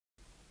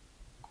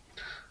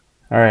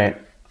All right,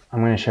 I'm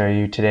going to show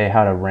you today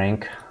how to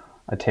rank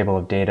a table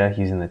of data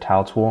using the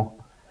tile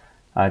tool.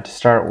 To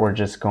start, we're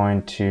just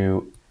going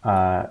to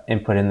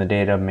input in the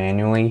data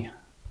manually.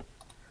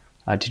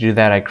 To do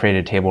that, I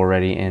created a table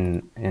already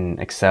in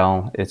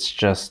Excel. It's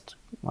just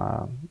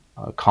a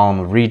column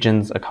of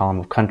regions, a column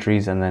of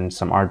countries, and then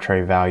some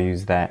arbitrary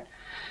values that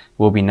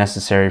will be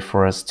necessary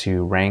for us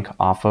to rank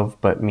off of,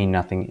 but mean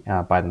nothing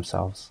by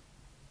themselves.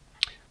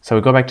 So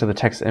we go back to the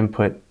text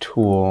input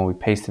tool, we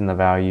paste in the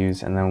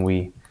values, and then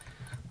we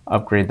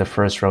upgrade the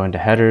first row into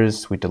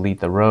headers. We delete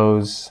the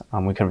rows.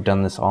 We could have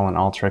done this all in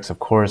Alteryx, of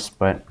course,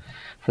 but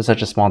for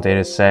such a small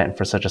data set and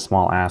for such a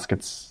small ask,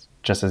 it's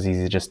just as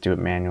easy to just do it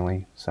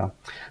manually. So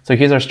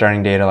here's our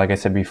starting data. Like I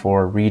said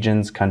before,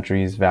 regions,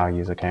 countries,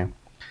 values, okay?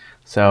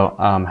 So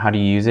how do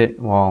you use it?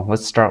 Well,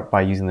 let's start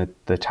by using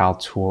the tile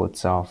tool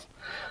itself.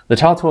 The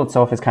tile tool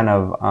itself is kind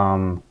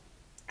of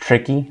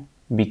tricky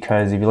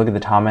because if you look at the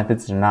tile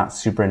methods, they're not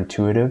super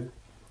intuitive.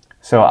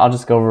 So I'll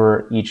just go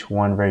over each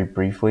one very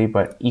briefly,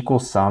 but equal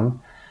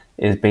sum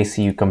is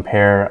basically you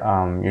compare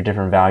your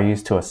different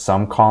values to a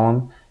sum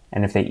column,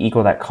 and if they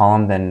equal that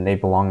column, then they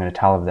belong in a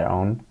tile of their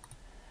own.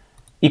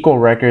 Equal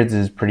records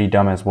is pretty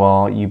dumb as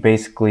well. You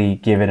basically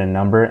give it a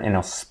number and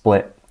it'll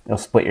split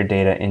your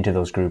data into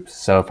those groups.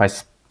 So if I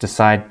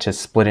decide to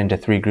split into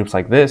 3 groups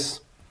like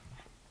this,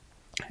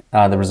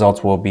 the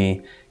results will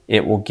be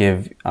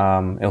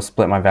it'll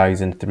split my values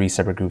into 3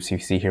 separate groups. You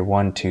see here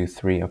 1, 2,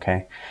 3.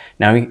 Okay.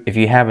 Now, if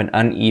you have an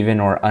uneven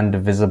or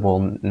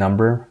undivisible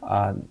number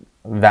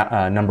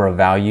number of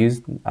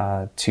values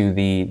to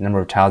the number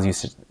of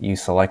tiles you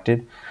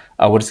selected,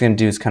 what it's going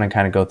to do is kind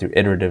of go through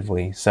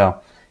iteratively. So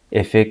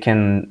if it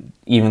can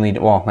evenly,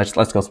 well, let's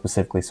go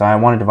specifically. So I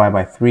want to divide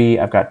by 3.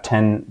 I've got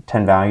 10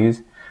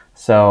 values.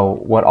 So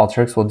what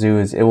Alteryx will do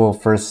is it will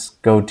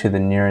first go to the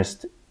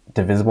nearest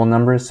divisible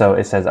numbers. So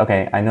it says,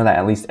 okay, I know that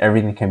at least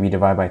everything can be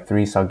divided by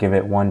 3, so I'll give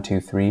it 1, 2,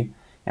 3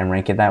 and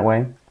rank it that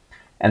way.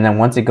 And then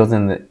once it goes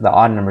in the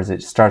odd numbers,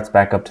 it starts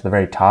back up to the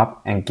very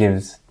top and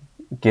gives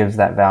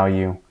that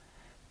value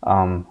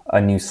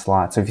a new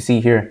slot. So if you see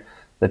here,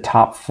 the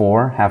top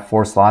 4 have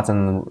 4 slots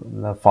and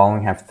the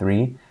following have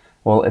 3.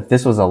 Well, if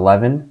this was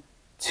 11,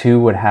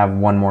 2 would have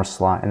 1 more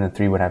slot and then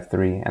 3 would have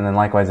 3. And then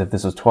likewise, if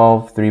this was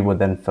 12, 3 would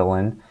then fill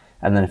in.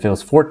 And then if it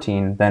was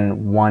 14,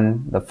 then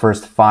the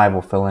first 5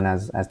 will fill in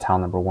as tile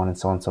number 1, and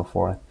so on and so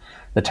forth.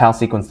 The tile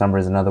sequence number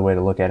is another way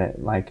to look at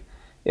it. Like,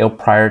 it'll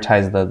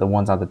prioritize the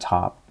ones on the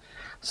top.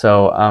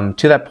 So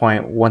to that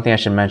point, one thing I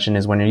should mention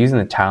is when you're using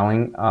the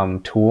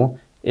tiling tool,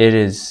 it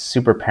is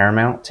super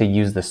paramount to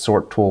use the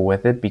sort tool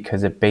with it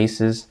because it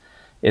bases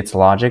its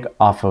logic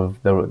off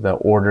of the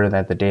order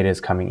that the data is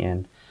coming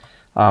in.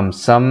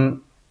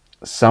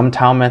 Some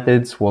tile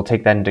methods will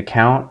take that into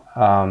account,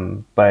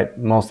 but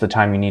most of the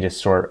time you need to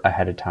sort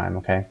ahead of time,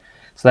 okay?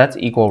 So that's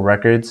equal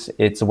records.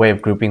 It's a way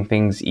of grouping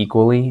things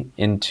equally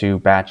into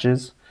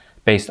batches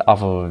based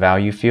off of a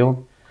value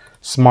field.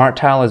 Smart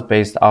tile is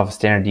based off of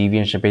standard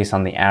deviation based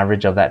on the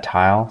average of that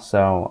tile.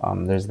 So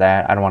there's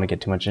that. I don't want to get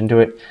too much into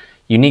it.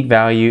 Unique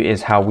value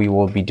is how we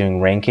will be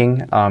doing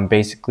ranking.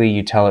 Basically,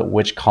 you tell it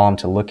which column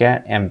to look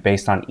at, and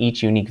based on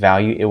each unique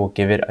value, it will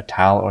give it a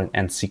tile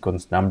and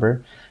sequence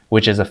number,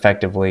 which is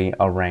effectively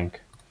a rank.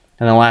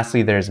 And then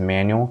lastly, there's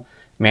manual.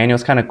 Manual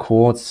is kind of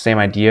cool. It's the same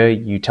idea.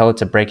 You tell it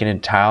to break it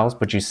into tiles,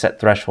 but you set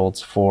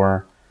thresholds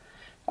for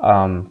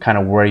kind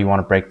of where you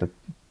want to break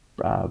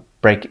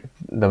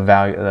the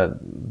value,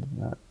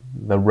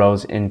 the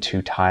rows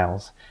into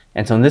tiles.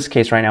 And so in this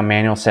case, right now,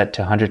 manual set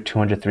to 100,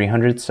 200,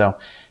 300. So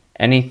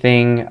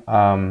anything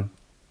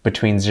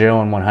between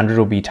 0 and 100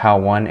 will be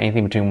tile 1.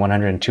 Anything between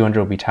 100 and 200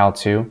 will be tile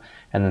 2,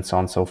 and then so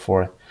on and so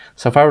forth.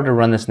 So if I were to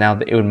run this now,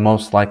 it would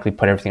most likely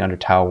put everything under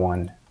tile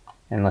 1.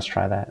 And let's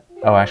try that.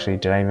 Oh, actually,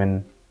 did I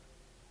even?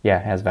 Yeah,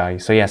 it has value.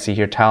 So yeah, see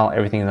here,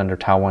 everything is under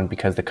tile 1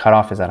 because the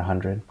cutoff is at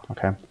 100,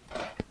 okay?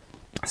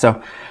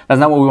 So that's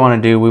not what we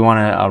want to do. We want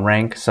to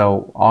rank.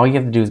 So all you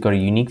have to do is go to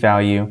unique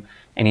value,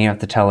 and you have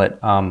to tell it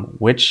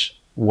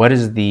what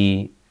is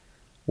the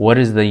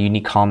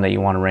unique column that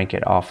you want to rank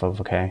it off of,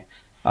 okay?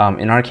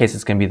 In our case,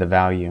 it's going to be the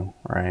value,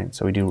 right?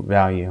 So we do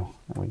value,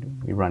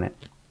 and we run it.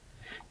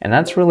 And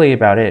that's really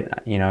about it.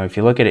 You know, if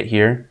you look at it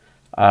here,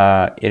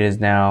 it is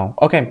now,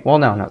 okay, well,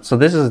 no. So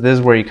this is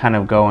where you kind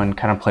of go and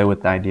kind of play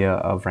with the idea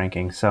of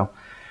ranking. So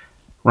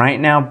right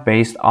now,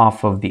 based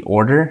off of the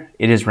order,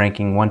 it is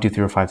ranking 1, 2,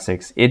 3, 4, 5,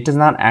 6. It does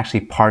not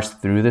actually parse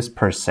through this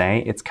per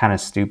se. It's kind of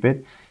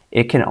stupid.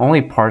 It can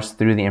only parse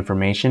through the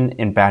information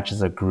in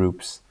batches of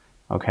groups,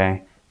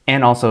 okay?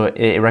 And also,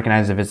 it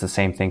recognizes if it's the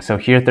same thing. So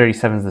here,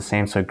 37 is the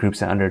same, so it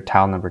groups it under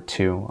tile number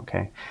 2,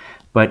 okay?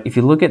 But if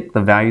you look at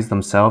the values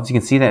themselves, you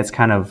can see that it's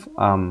kind of,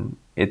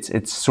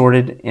 it's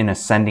sorted in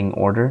ascending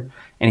order.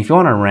 And if you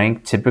want to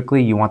rank,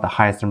 typically you want the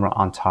highest number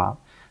on top.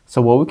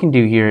 So what we can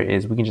do here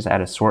is we can just add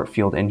a sort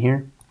field in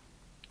here.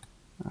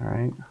 All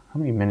right, how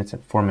many minutes?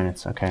 4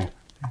 minutes, okay.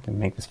 I can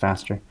make this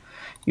faster.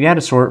 You add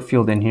a sort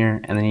field in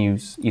here, and then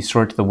you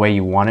sort the way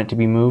you want it to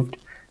be moved.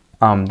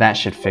 That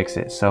should fix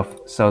it.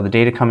 So the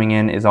data coming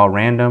in is all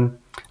random.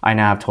 I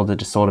now have told it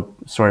to sort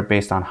it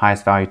based on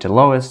highest value to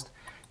lowest.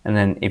 and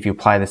then if you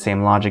apply the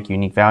same logic,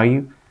 unique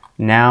value,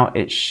 now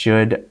it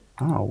should,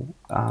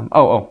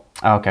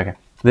 okay.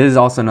 This is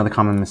also another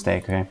common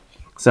mistake, okay?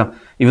 So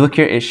if you look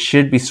here, it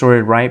should be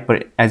sorted right,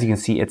 but as you can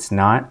see, it's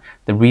not.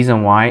 The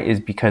reason why is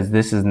because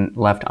this is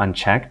left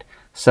unchecked.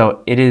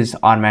 So it is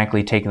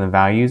automatically taking the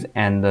values,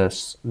 and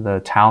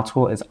the tile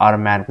tool is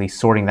automatically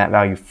sorting that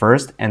value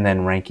first and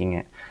then ranking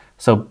it.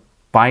 So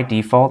by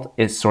default,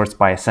 it sorts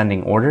by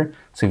ascending order.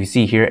 So if you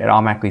see here, it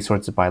automatically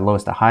sorts it by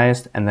lowest to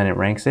highest, and then it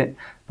ranks it.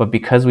 But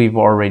because we've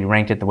already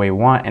ranked it the way we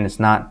want, and it's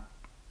not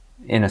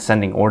in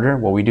ascending order,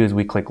 what we do is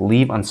we click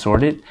leave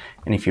unsorted,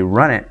 and if you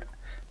run it,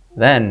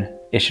 then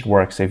it should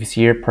work. So if you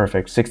see here,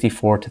 perfect,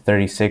 64 to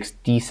 36,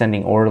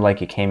 descending order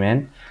like it came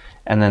in,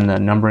 and then the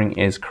numbering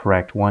is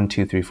correct, 1,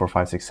 2, 3, 4,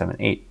 5, 6, 7,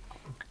 8.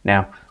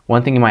 Now,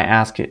 one thing you might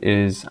ask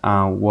is,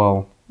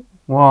 well,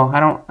 I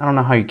don't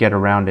know how you get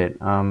around it.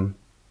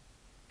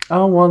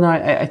 Oh, well, no,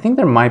 I think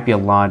there might be a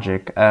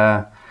logic.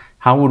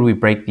 How would we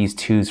break these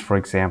twos, for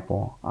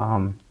example?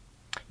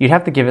 You'd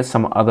have to give it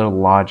some other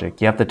logic.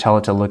 You have to tell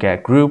it to look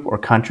at group or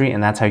country,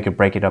 and that's how you could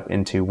break it up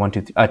into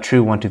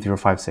true 1, 2, 3, 4,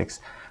 5, 6,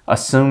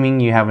 assuming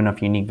you have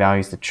enough unique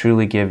values to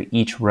truly give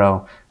each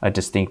row a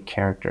distinct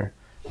character.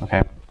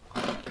 Okay.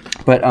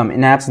 But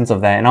in absence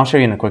of that, and I'll show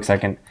you in a quick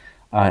second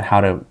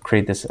how to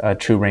create this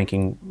true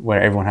ranking where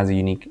everyone has a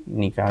unique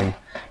value.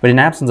 But in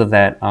absence of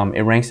that,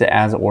 it ranks it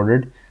as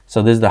ordered.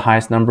 So this is the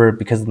highest number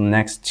because the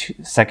next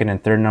second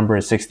and third number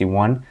is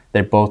 61.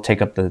 They both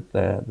take up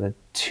the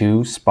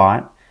 2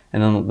 spot,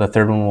 and then the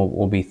third one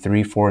will be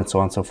 3, 4, and so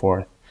on and so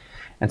forth.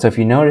 And so if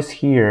you notice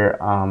here,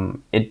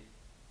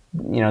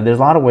 there's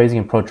a lot of ways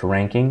you can approach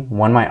ranking.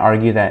 One might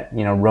argue that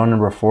row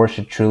number 4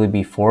 should truly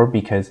be 4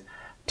 because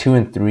 2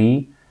 and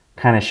 3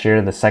 kind of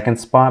share the second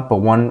spot, but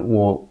 1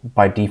 will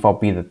by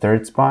default be the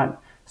third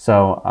spot.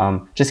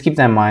 So just keep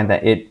that in mind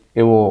that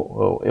it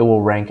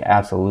will rank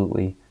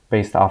absolutely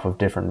based off of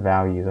different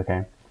values.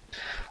 Okay.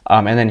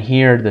 And then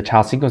here the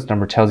tile sequence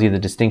number tells you the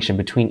distinction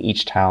between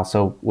each tile.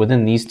 So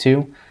within these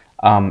two,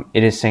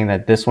 it is saying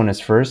that this one is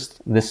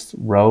first, this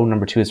row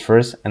number 2 is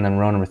first, and then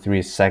row number 3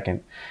 is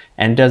second,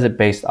 and does it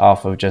based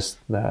off of just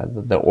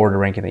the order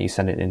ranking that you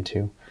send it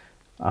into.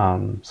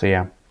 So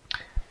yeah.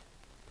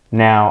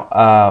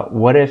 Now,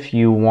 what if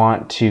you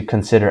want to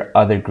consider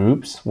other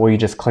groups? Well, you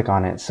just click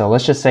on it. So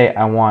let's just say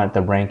I want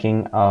the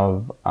ranking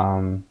of,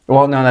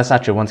 well, no, that's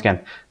not true. Once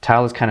again,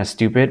 tile is kind of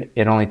stupid.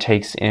 It only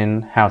takes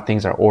in how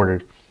things are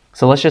ordered.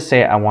 So let's just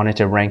say I wanted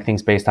to rank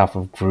things based off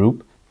of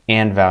group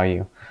and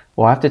value.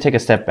 Well, I have to take a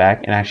step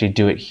back and actually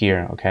do it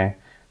here, okay?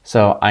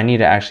 So I need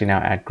to actually now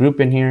add group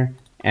in here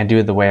and do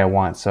it the way I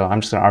want. So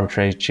I'm just going to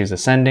arbitrarily choose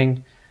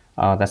ascending.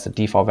 That's the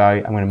default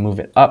value. I'm going to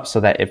move it up so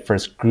that it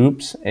first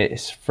groups,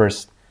 it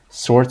first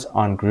sorts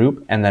on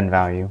group and then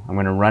value. I'm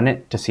going to run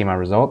it to see my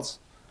results.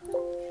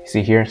 You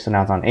see here, so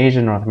now it's on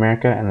Asia, North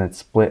America, and then it's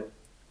split,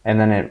 and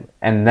then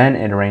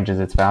it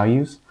arranges its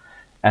values.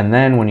 And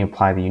then when you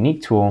apply the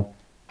unique tool,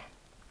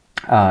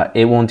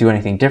 it won't do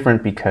anything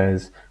different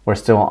because we're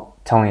still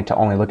telling it to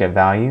only look at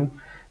value.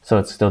 So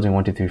it's still doing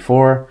 1, 2, 3,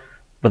 4,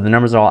 but the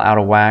numbers are all out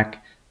of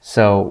whack.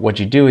 So what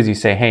you do is you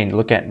say, hey,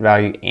 look at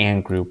value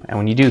and group. And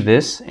when you do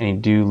this and you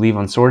do leave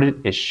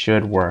unsorted, it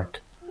should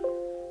work.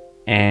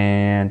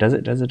 And does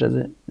it?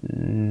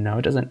 No,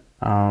 it doesn't.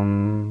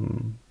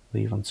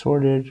 Leave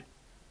unsorted,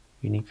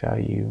 unique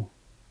value.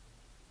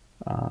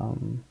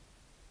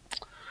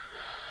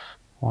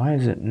 Why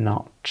is it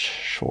not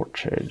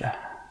sorted?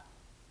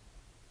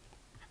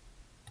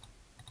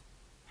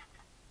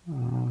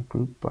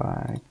 Group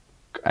by,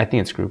 I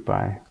think it's group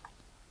by.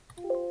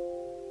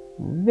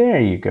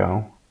 There you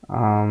go.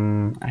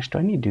 Actually, do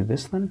I need to do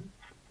this then?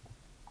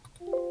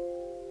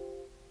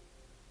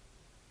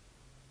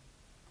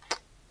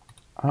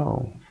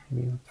 Oh,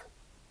 maybe that's...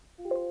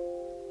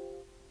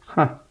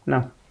 Huh,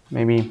 no,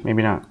 maybe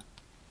not.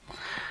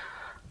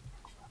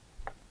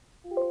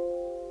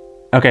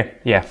 Okay,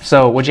 yeah,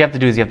 so what you have to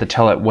do is you have to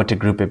tell it what to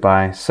group it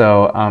by.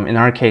 So in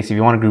our case, if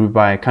you want to group it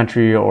by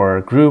country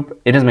or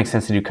group, it doesn't make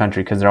sense to do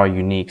country because they're all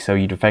unique, so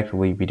you'd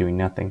effectively be doing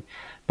nothing.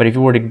 But if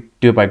you were to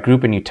do it by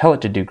group and you tell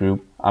it to do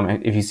group,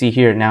 if you see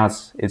here, now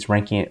it's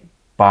ranking it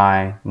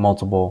by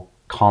multiple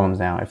columns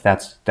now, if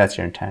that's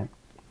your intent.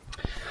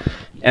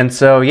 And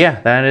so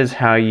yeah, that is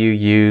how you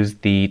use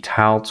the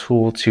tile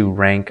tool to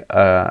rank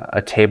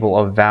a table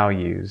of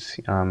values.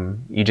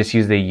 You just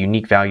use the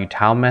unique value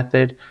tile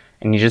method,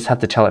 and you just have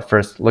to tell it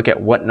first, look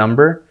at what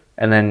number,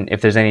 and then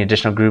if there's any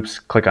additional groups,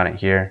 click on it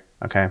here,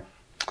 okay?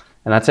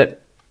 And that's it.